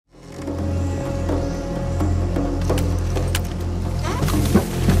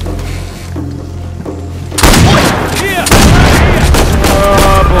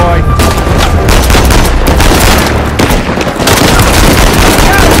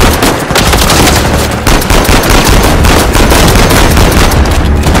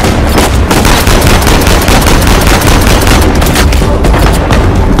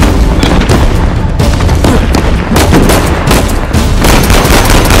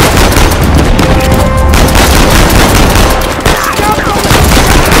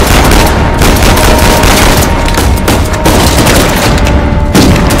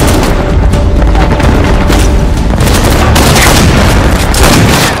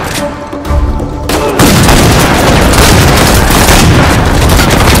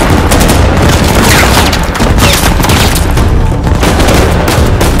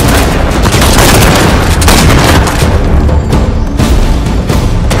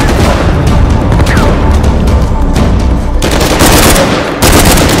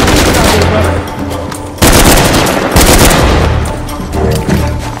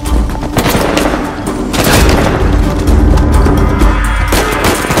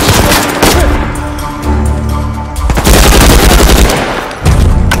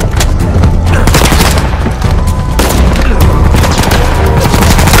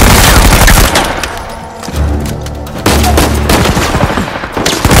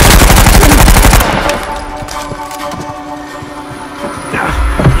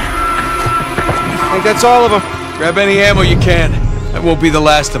think that's all of them. Grab any ammo you can. That won't be the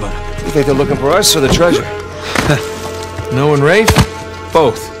last of them. You think they're looking for us or the treasure? No and Rafe?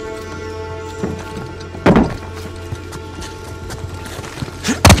 Both.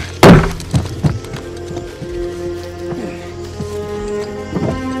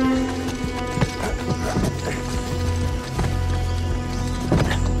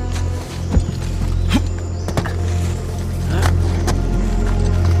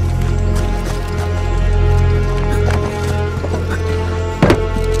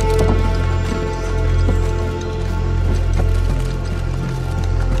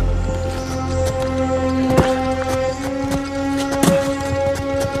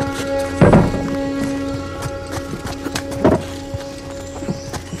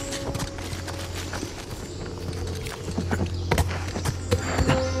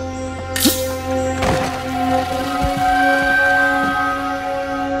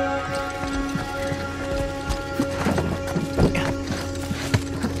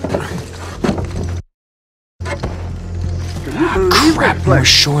 Crap, more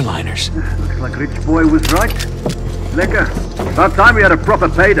shoreliners. Looks like Rich Boy was right. Lekker. About time we had a proper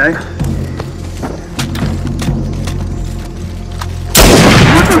payday.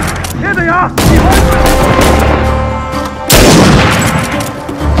 Here they are!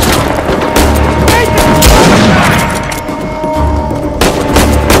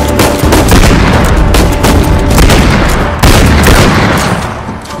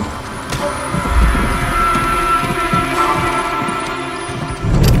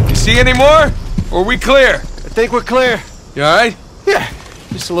 See any more? Or are we clear? I think we're clear. You alright? Yeah,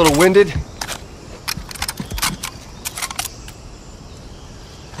 just a little winded.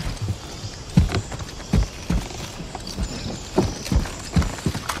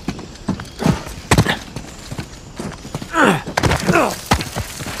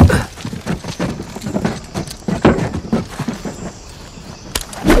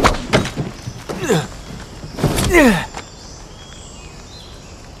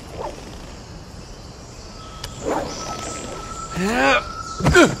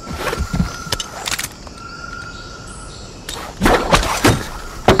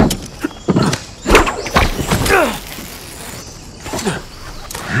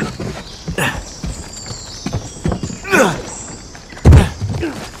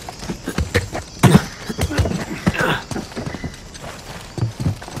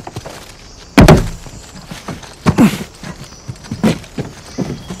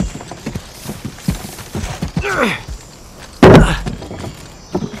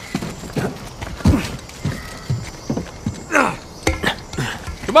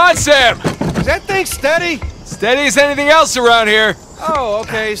 Come on, Sam! Is that thing steady? Steady as anything else around here. Oh,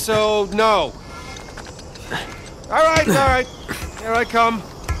 okay, so no. All right. Here I come.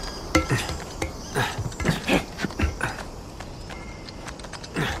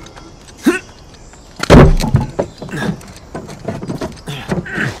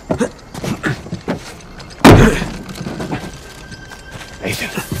 Nathan,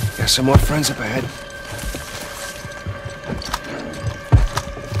 got some more friends up ahead.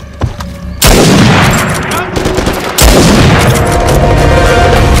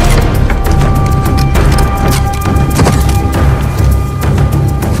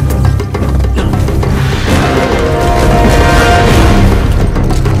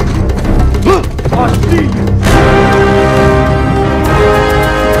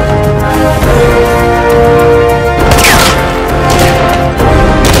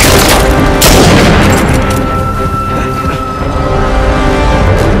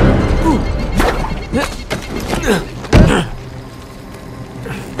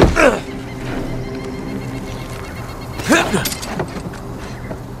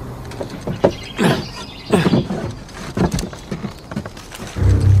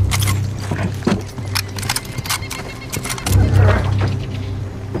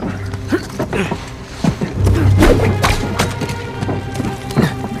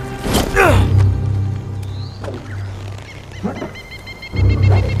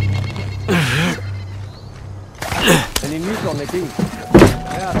 Any news on the team?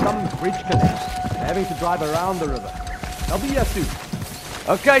 There are some bridge connects. They're having to drive around the river. I'll be here soon.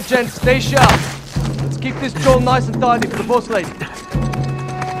 Okay, gents, stay sharp. Let's keep this jaw nice and tidy for the boss lady.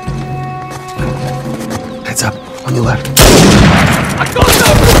 Heads up, on your left. I got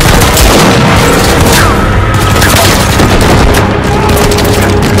them!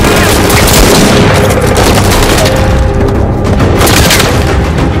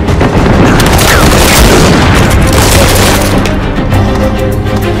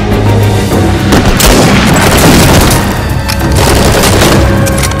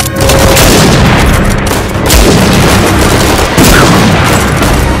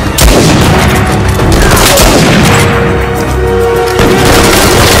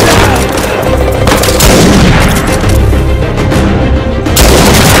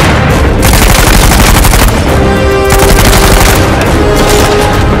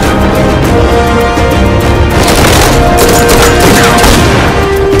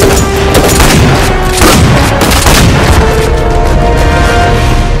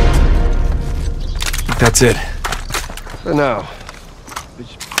 that's it. For now.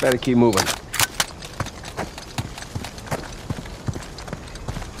 But you better keep moving.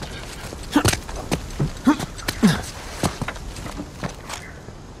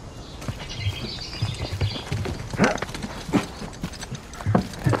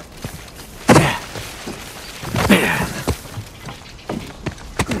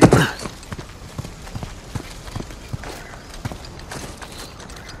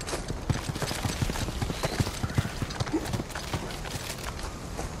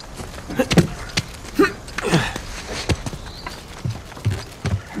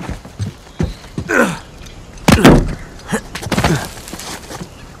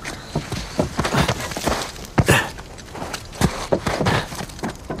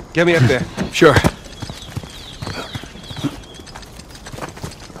 Get me up there. Sure.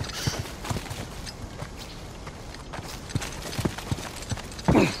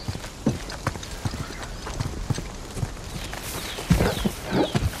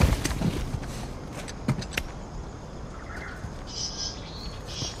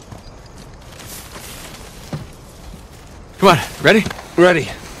 Come on, ready? Ready.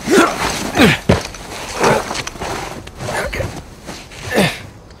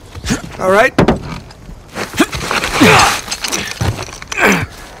 All right.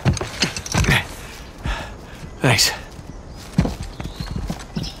 Thanks.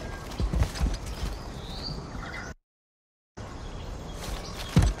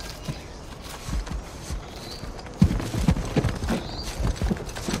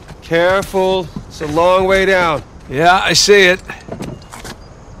 Careful. It's a long way down. Yeah, I see it.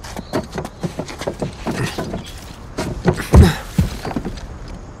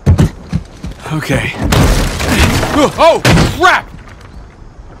 Okay. Oh, crap!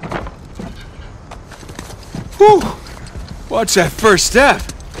 Whew! What's that first step?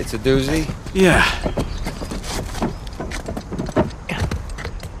 It's a doozy. Yeah.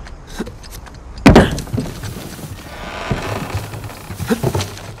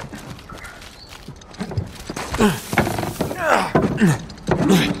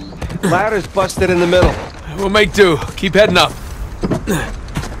 Ladder's busted in the middle. We'll make do. Keep heading up.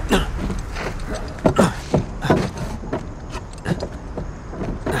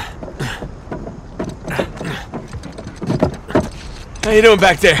 How you doing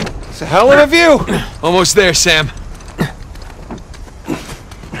back there? It's a hell of a view. Almost there, Sam.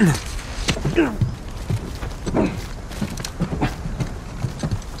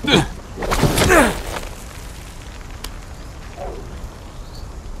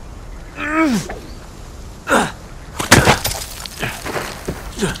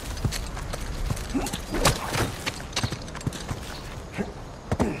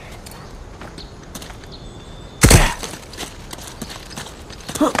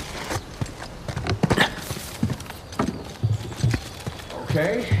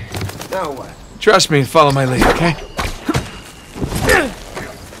 Okay. Now what? Trust me and follow my lead, okay?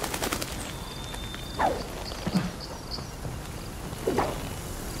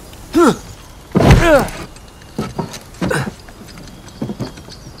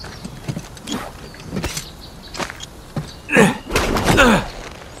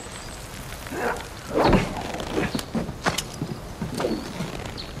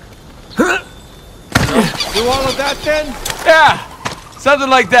 Do all of that then? Yeah! Something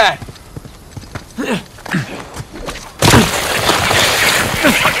like that.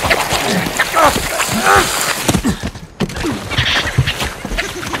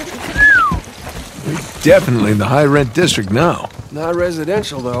 Definitely the high-rent district now. Not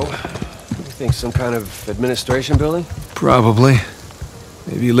residential, though. You think some kind of administration building? Probably.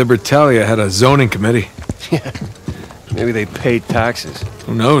 Maybe Libertalia had a zoning committee. Yeah. Maybe they paid taxes.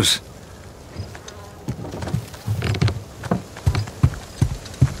 Who knows?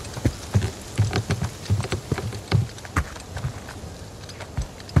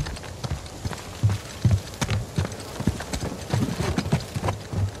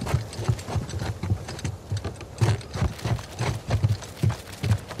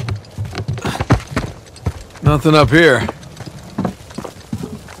 Nothing up here.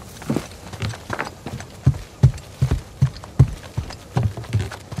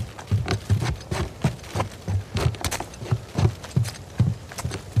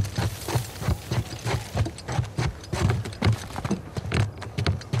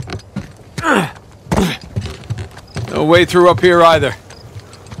 No way through up here either.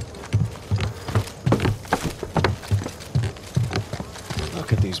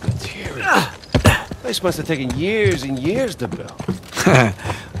 Look at these materials. This must have taken years and years to build.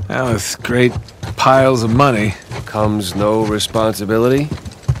 Now with great piles of money. Comes no responsibility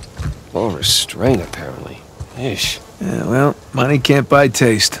or restraint, apparently. Ish. Yeah, well, money can't buy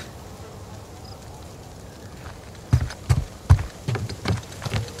taste.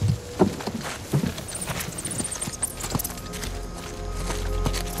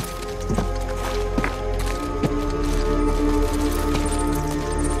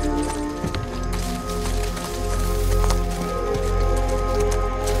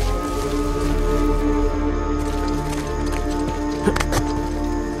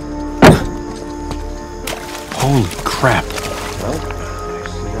 Holy crap. Well, I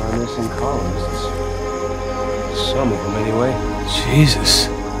see our missing colonists. Some of them, anyway. Jesus.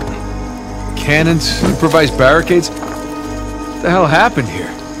 Cannons, improvised barricades? What the hell happened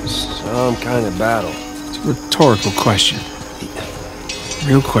here? Some kind of battle. It's a rhetorical question. The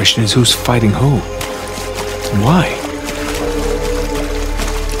real question is who's fighting who? And why?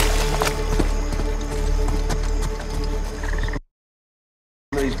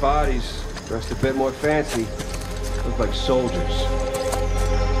 Some of these bodies, dressed a bit more fancy, look like soldiers.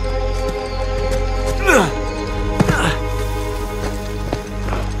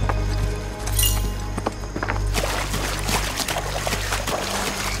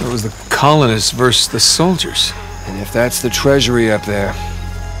 So it was the colonists versus the soldiers. And if that's the treasury up there,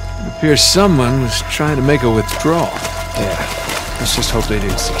 It appears someone was trying to make a withdrawal. yeah, let's just hope they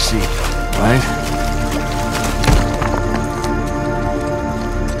didn't succeed. Right?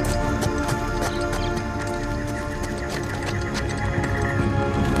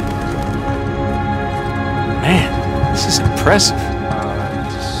 Man, this is impressive.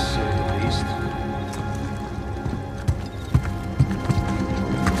 To say the least.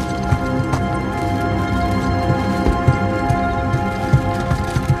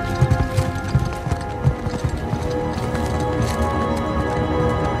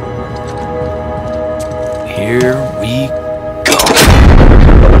 Here we go.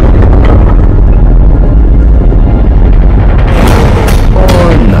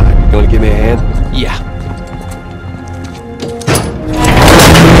 Or not. You wanna give me a hand? Yeah.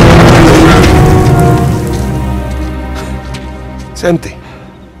 It's empty.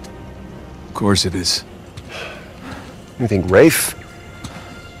 Of course it is. You think Rafe?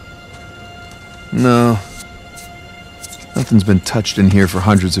 No. Nothing's been touched in here for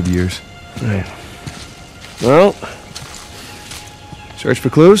hundreds of years. Right. Well, search for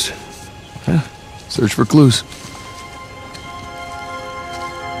clues? Yeah. Search for clues.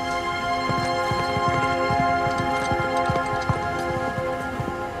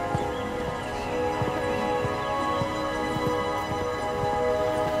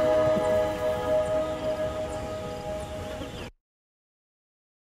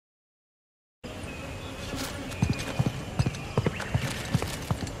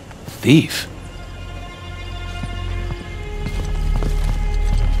 Thief.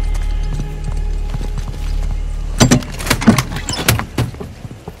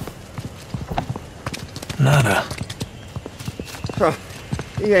 Nada. Huh.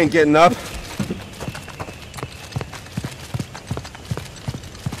 He ain't getting up.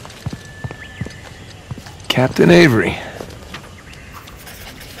 Captain Avery.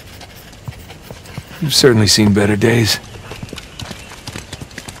 You've certainly seen better days.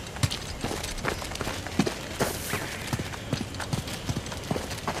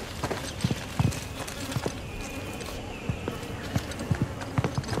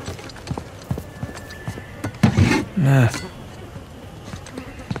 Nah.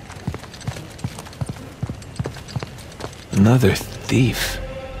 Another thief.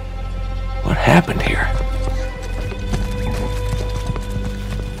 What happened here?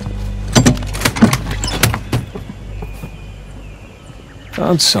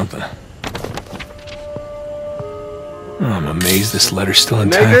 Found something. Oh, I'm amazed this letter's still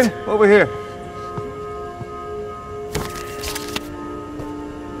intact. Nathan, over here.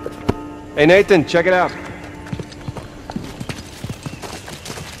 Hey, Nathan, check it out.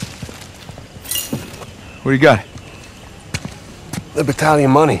 What do you got? The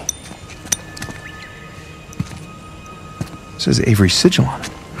battalion money. It says Avery's sigil on it.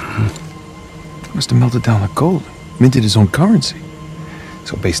 Must have melted down the gold. Minted his own currency.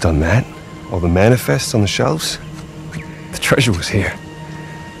 So based on that, all the manifests on the shelves, the treasure was here.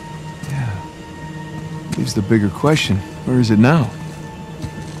 Yeah. Leaves the bigger question. Where is it now?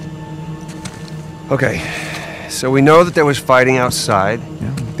 Okay, so we know that there was fighting outside.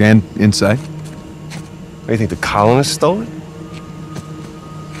 Yeah. Dan inside. What, do you think the colonists stole it?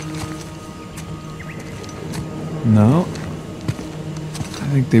 No.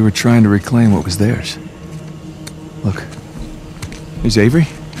 I think they were trying to reclaim what was theirs. Look. Here's Avery.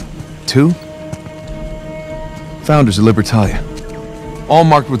 2. Founders of Libertalia. All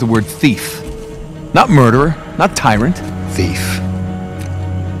marked with the word thief. Not murderer, not tyrant. Thief.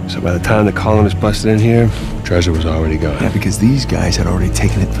 So by the time the colonists busted in here, treasure was already gone. Yeah, because these guys had already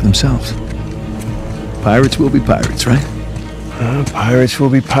taken it for themselves. Pirates will be pirates, right? Pirates will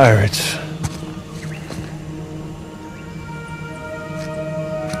be pirates.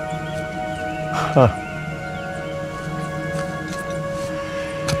 Huh.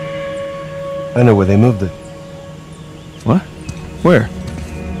 I know where they moved it. What? Where?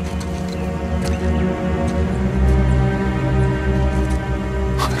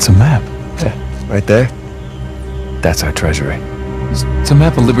 It's a map. Yeah, right there. That's our treasury. It's a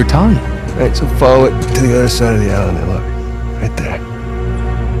map of Libertalia. Right, so follow it to the other side of the island there, look. Right there.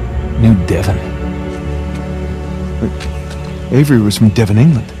 New Devon. But Avery was from Devon,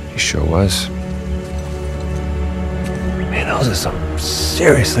 England. He sure was. Man, those are some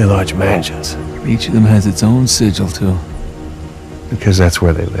seriously large mansions. Each of them has its own sigil, too. Because that's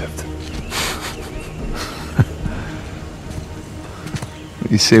where they lived.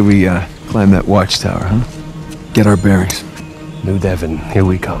 You say we climb that watchtower, huh? Get our bearings. New Devon, here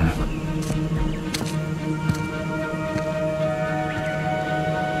we come.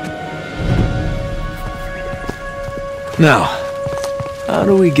 Now, how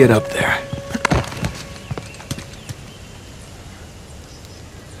do we get up there?